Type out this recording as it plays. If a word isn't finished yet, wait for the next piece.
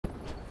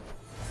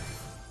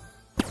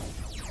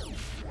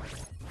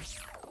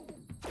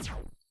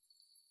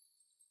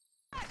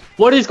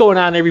What is going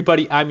on,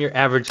 everybody? I'm your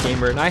average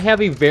gamer, and I have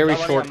a very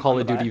short Call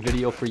of Duty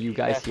video for you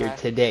guys here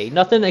today.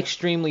 Nothing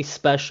extremely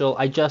special.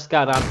 I just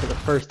got on for the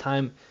first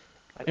time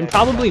in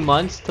probably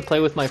months to play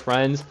with my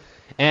friends,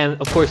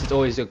 and of course it's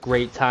always a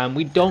great time.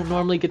 We don't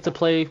normally get to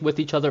play with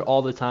each other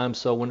all the time,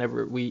 so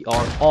whenever we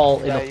are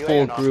all in a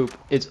full group,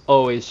 it's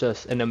always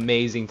just an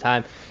amazing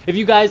time. If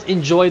you guys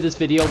enjoy this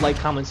video, like,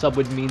 comment, sub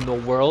would mean the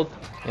world,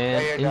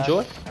 and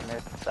enjoy.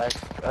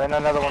 And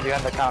another one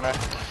behind the counter.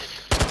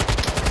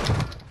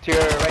 To your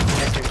right,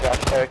 next to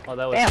Josh, Eric. Oh,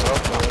 that was damn, so bro,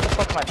 cool. what the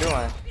fuck am I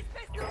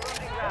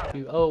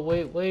doing? Oh,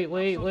 wait.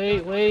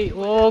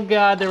 Oh,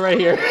 God, they're right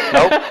here.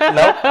 Nope,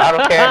 I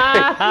don't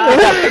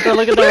care. They're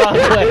looking the wrong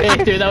way,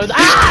 dude. That was...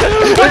 Ah!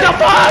 What the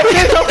fuck?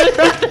 There's something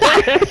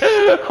right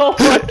there! Oh,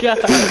 my God.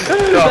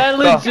 That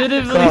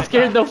legitimately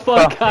scared the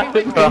fuck out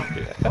of me.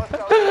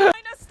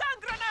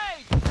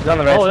 He's on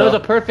the right Oh, that was a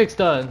side. perfect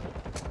stun.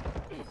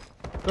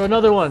 Throw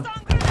another one.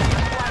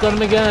 Stun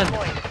him again.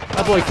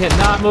 That boy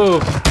cannot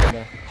move.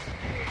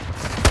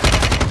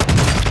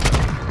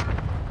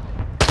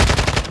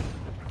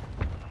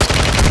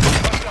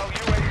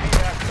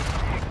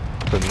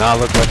 Does not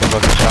look like a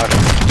fucking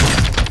shotgun.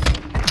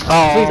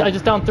 Oh. Please, I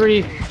just downed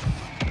 3.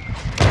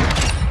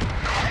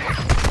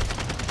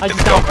 I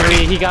just downed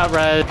 3. He got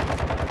red.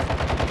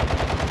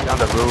 He's on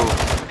the roof.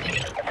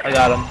 I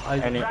got him. I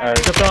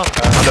Alright. jumped off.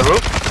 On the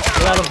roof?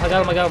 I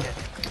got him.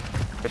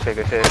 Good shit,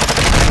 good shit.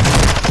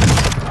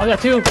 I got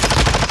 2.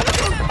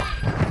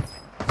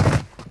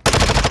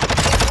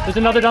 There's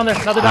another down there.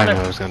 I knew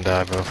I was gonna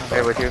die, bro.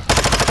 Hey, with you.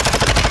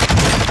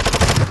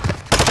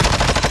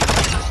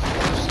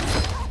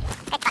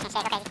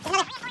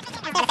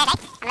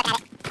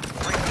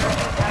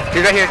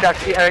 He's right here,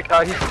 Josh. Eric,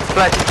 he's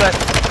flash.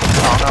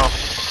 Oh no.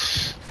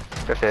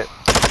 Good shit.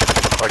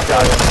 Or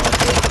Josh.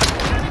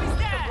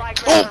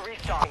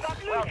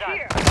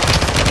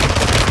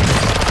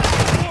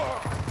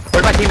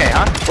 Where's my teammate,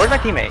 huh? Where's my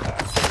teammate?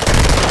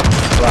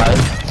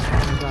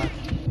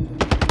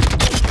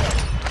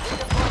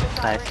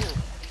 Nice.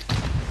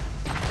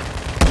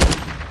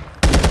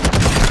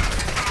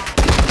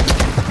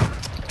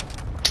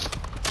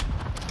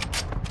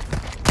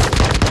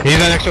 He's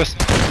right next to us.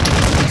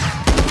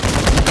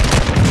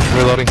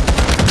 Reloading.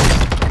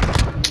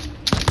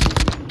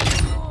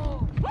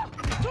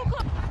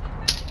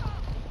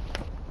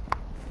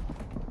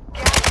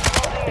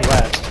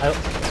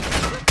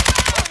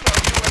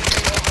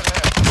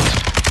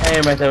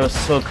 Hey, right there was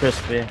so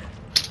crispy.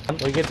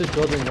 We get this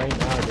building right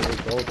now, dude.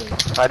 It's golden.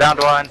 I downed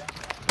one.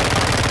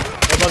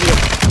 Above you.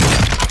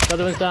 The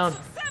other one's down.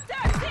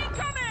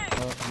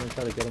 Oh, I'm gonna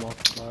try to get him off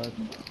the side.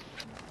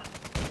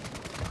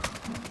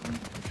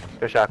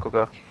 Good shot,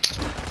 Kuko.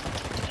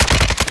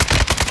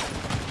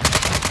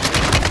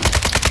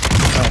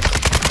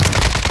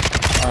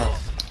 Oh.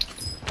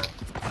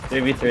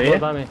 3v3? What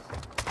about me?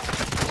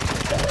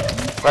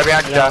 Right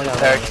behind you, Josh.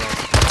 Eric.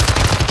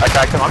 I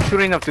tried him. I'm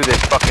shooting them through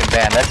this fucking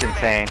van. That's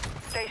insane.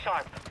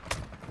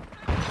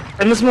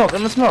 In the smoke,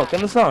 in the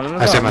zone,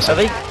 I see myself.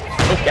 Are they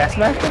gas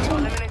masks or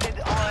something?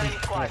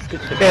 Nice,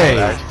 good shit. Hey.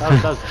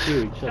 That was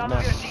huge. That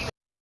was massive.